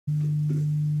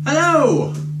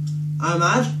Hello! I'm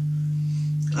Ad.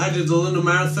 I did the London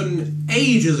Marathon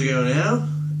ages ago now.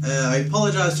 I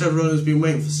apologise to everyone who's been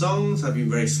waiting for songs. I've been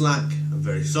very slack. I'm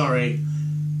very sorry.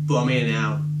 But I'm here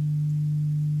now.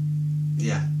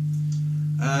 Yeah.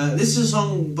 This is a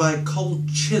song called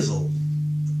Chisel.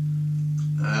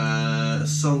 The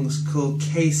song's called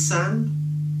Khe Sanh.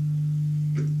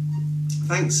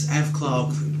 Thanks, Ev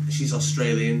Clark. She's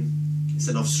Australian. It's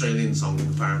an Australian song,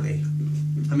 apparently.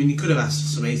 I mean, you could have asked for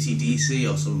some AC/DC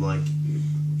or some like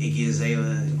Iggy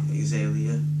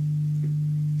Azalea.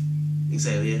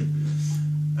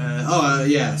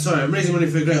 Yeah. Sorry, I'm raising money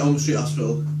for Great Ormond Street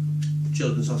Hospital,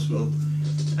 Children's Hospital.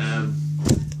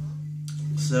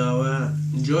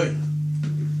 Enjoy.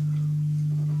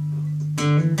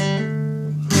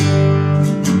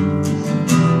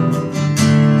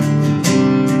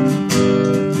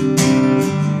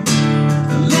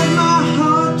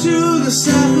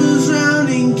 Sappers round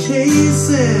in Khe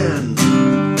Sanh,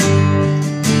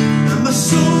 and my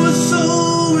soul is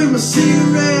sold with my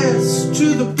cigarettes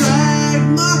to the black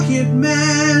market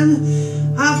man.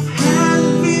 I've had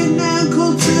Vietnam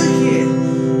cold turkey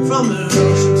from the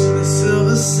ocean to the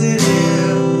silver city.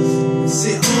 It's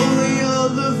the only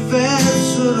other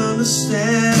vets would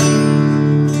understand.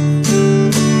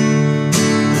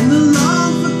 And the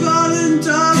long forgotten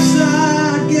dark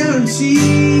side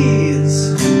guarantees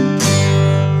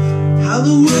how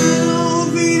the world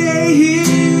V-Day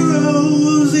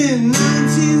heroes in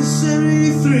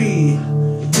 1973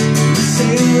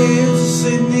 sailed into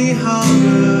Sydney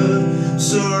Harbour.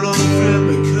 Saw her old friend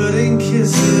but couldn't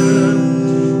kiss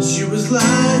her. She was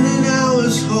lying in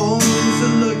hours home to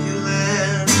Lucky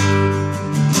Land.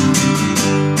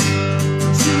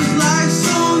 She was like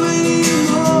so many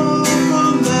more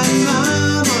from that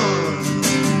time on.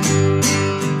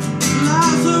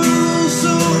 Lives are all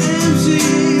so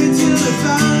empty.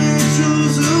 Finally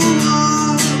chose a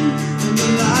one, and the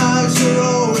lights are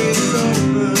always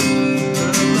open,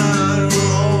 and the mind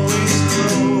will always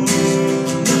close.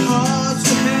 And the hearts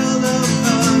are held up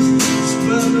us,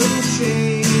 spinal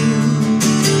chains.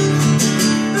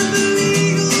 And the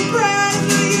legal bags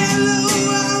are yellow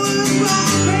hours,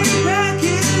 wrong paper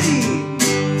clean.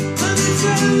 And the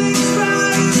trailing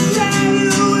spiders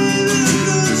ladder with a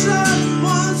good shot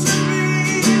wants to be.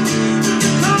 And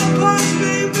the compost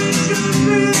baby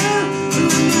jumping, and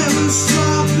I never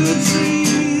stop the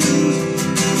dreams,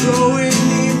 going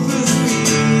deep for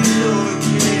speed, no it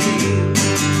came.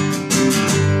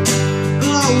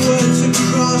 And I worked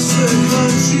across the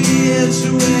country end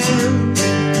to end,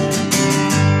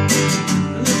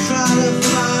 and I tried to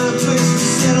find a place to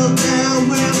settle down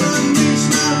where my mixed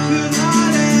life could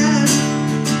not end.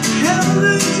 Held a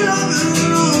job in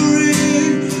an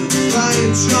O-ring,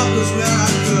 flying choppers where I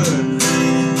could,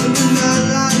 and the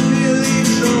nightlife really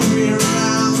drove me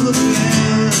around the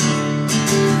bend.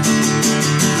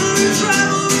 And we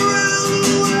traveled around the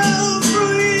world for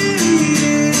a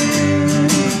year,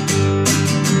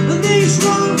 and these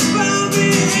roads found me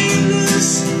aimless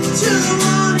till the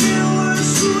one you were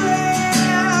swear.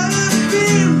 I've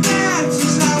been back to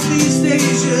Southeast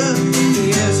Asia, the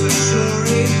answer sure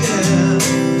ain't there.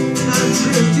 And I'm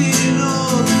drifting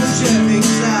on to check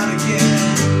things out again.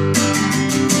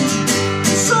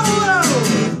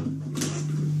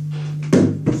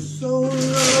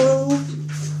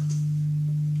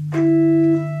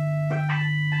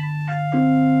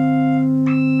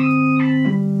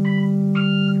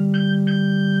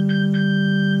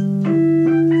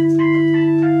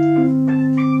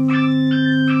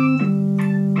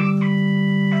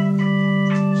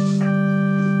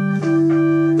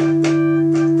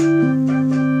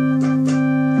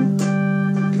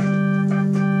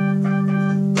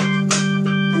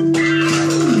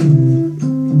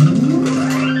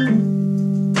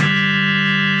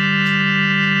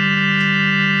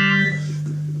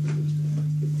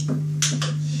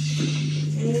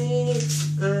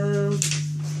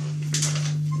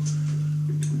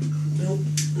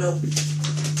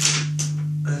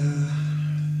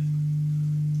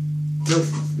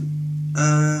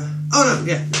 Oh no,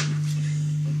 yeah.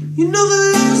 You know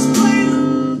the last plane.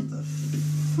 What the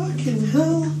fucking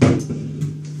hell?